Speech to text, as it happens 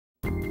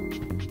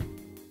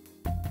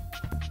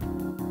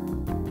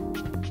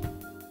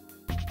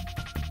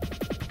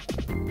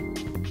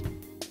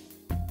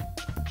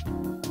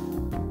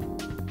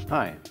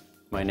Hi,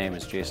 my name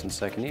is Jason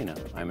Sekanina.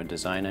 I'm a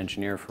design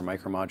engineer for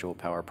micromodule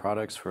power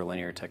products for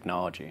linear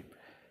technology.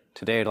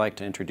 Today I'd like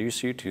to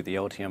introduce you to the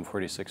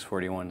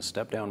LTM4641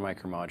 step-down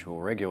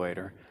micromodule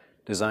regulator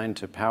designed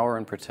to power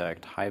and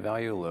protect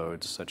high-value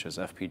loads such as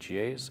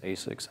FPGAs,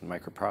 ASICs, and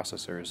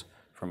microprocessors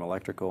from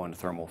electrical and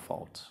thermal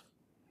faults.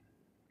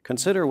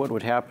 Consider what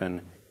would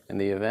happen in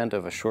the event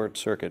of a short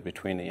circuit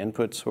between the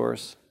input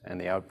source and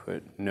the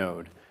output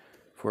node,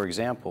 for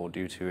example,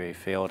 due to a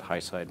failed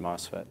high-side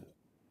MOSFET.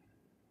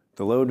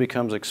 The load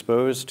becomes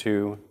exposed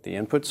to the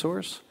input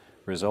source,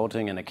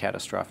 resulting in a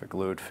catastrophic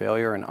load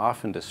failure and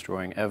often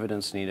destroying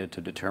evidence needed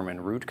to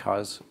determine root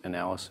cause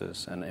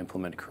analysis and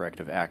implement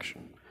corrective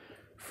action.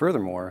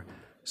 Furthermore,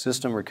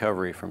 system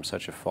recovery from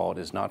such a fault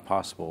is not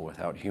possible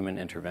without human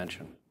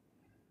intervention.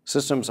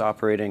 Systems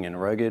operating in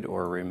rugged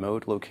or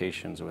remote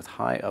locations with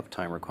high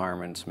uptime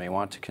requirements may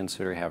want to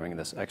consider having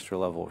this extra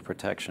level of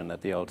protection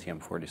that the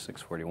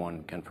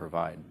LTM4641 can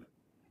provide.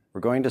 We're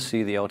going to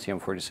see the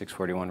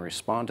LTM4641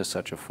 respond to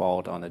such a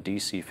fault on the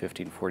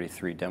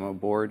DC1543 demo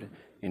board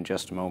in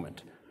just a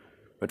moment.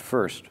 But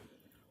first,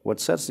 what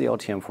sets the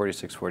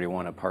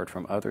LTM4641 apart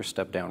from other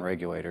step-down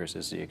regulators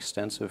is the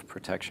extensive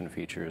protection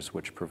features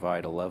which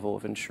provide a level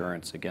of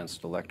insurance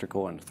against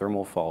electrical and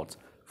thermal faults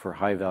for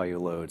high-value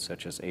loads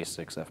such as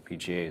ASICs,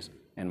 FPGAs,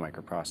 and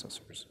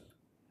microprocessors.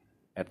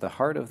 At the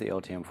heart of the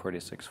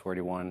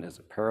LTM4641 is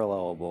a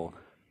parallelable,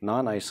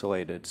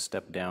 non-isolated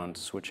step-down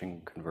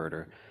switching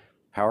converter,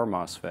 power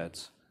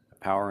MOSFETs, a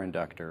power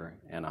inductor,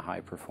 and a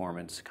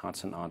high-performance,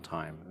 constant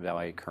on-time,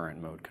 valley current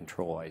mode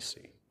control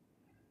IC.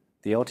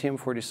 The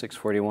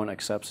LTM4641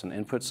 accepts an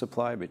input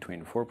supply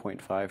between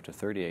 4.5 to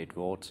 38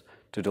 volts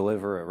to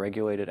deliver a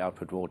regulated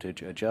output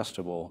voltage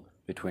adjustable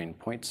between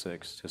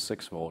 0.6 to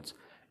 6 volts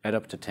at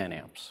up to 10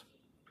 amps.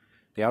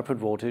 The output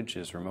voltage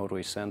is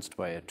remotely sensed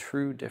by a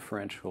true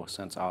differential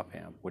sense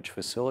op-amp, which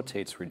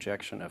facilitates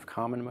rejection of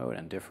common mode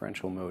and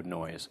differential mode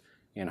noise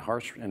in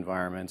harsh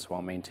environments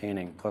while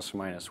maintaining plus or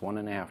minus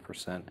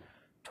 1.5%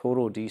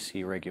 total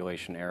DC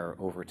regulation error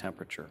over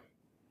temperature.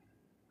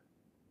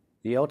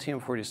 The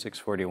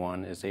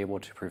LTM4641 is able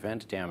to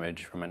prevent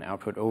damage from an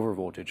output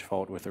overvoltage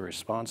fault with a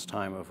response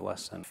time of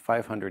less than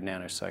 500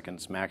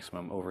 nanoseconds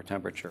maximum over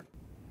temperature,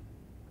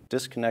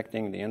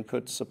 disconnecting the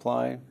input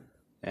supply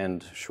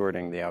and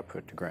shorting the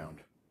output to ground.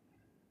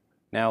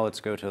 Now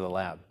let's go to the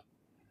lab.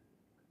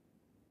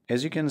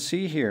 As you can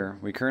see here,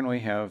 we currently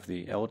have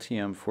the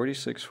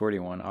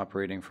LTM4641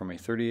 operating from a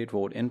 38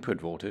 volt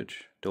input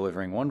voltage,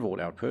 delivering 1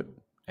 volt output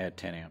at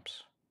 10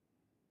 amps.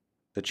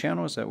 The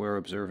channels that we're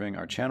observing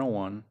are channel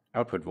 1,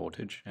 output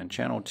voltage, and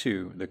channel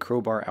 2, the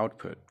crowbar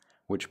output,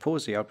 which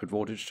pulls the output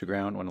voltage to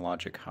ground when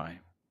logic high.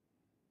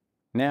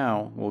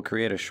 Now, we'll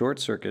create a short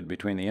circuit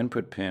between the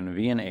input pin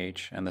V and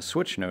H and the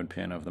switch node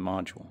pin of the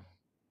module.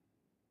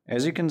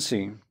 As you can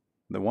see,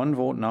 the 1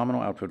 volt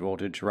nominal output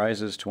voltage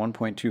rises to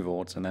 1.2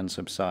 volts and then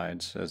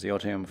subsides as the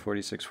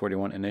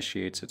LTM4641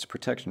 initiates its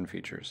protection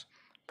features,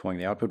 pulling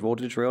the output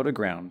voltage rail to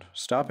ground,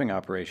 stopping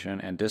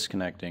operation, and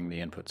disconnecting the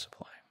input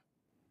supply.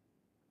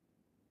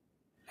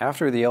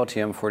 After the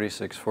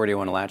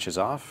LTM4641 latches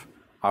off,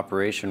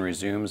 operation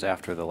resumes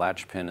after the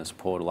latch pin is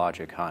pulled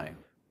logic high.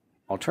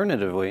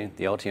 Alternatively,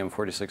 the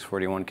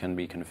LTM4641 can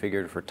be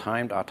configured for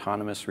timed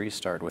autonomous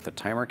restart with a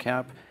timer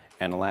cap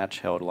and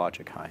latch held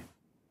logic high.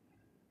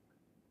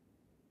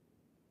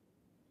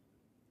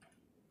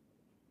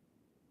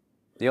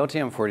 The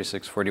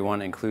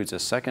LTM4641 includes a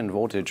second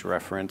voltage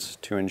reference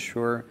to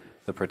ensure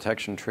the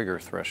protection trigger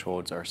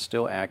thresholds are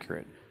still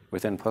accurate,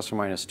 within plus or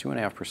minus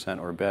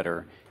 2.5% or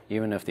better,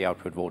 even if the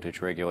output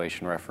voltage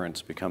regulation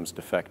reference becomes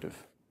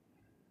defective.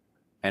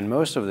 And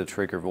most of the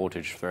trigger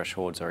voltage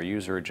thresholds are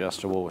user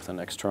adjustable with an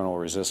external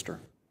resistor.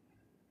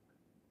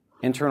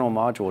 Internal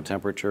module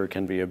temperature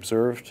can be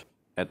observed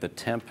at the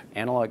temp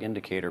analog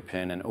indicator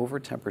pin, and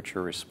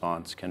overtemperature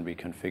response can be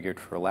configured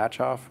for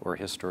latchoff or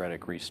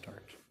hysteretic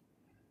restart.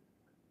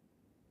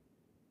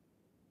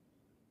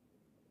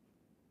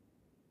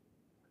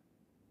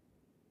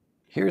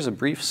 Here's a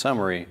brief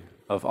summary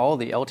of all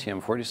the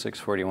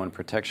LTM4641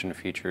 protection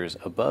features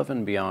above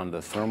and beyond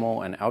the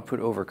thermal and output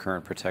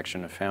overcurrent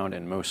protection found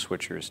in most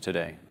switchers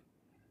today.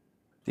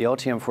 The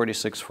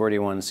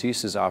LTM4641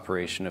 ceases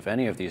operation if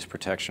any of these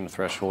protection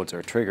thresholds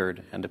are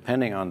triggered, and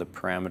depending on the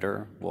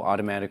parameter, will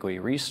automatically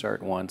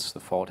restart once the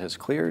fault has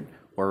cleared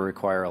or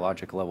require a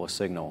logic level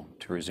signal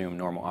to resume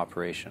normal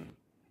operation.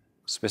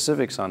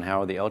 Specifics on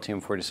how the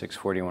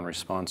LTM4641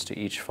 responds to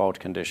each fault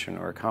condition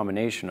or a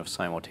combination of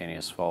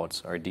simultaneous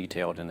faults are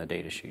detailed in the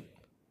datasheet.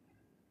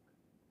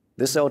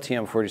 This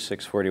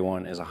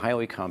LTM4641 is a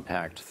highly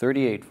compact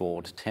 38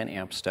 volt 10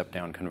 amp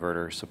step-down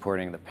converter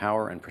supporting the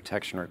power and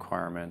protection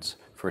requirements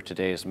for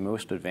today's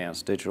most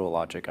advanced digital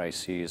logic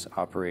ICs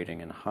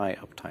operating in high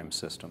uptime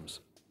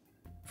systems.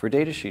 For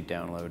datasheet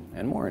download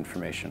and more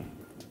information,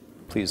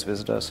 please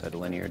visit us at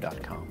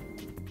linear.com.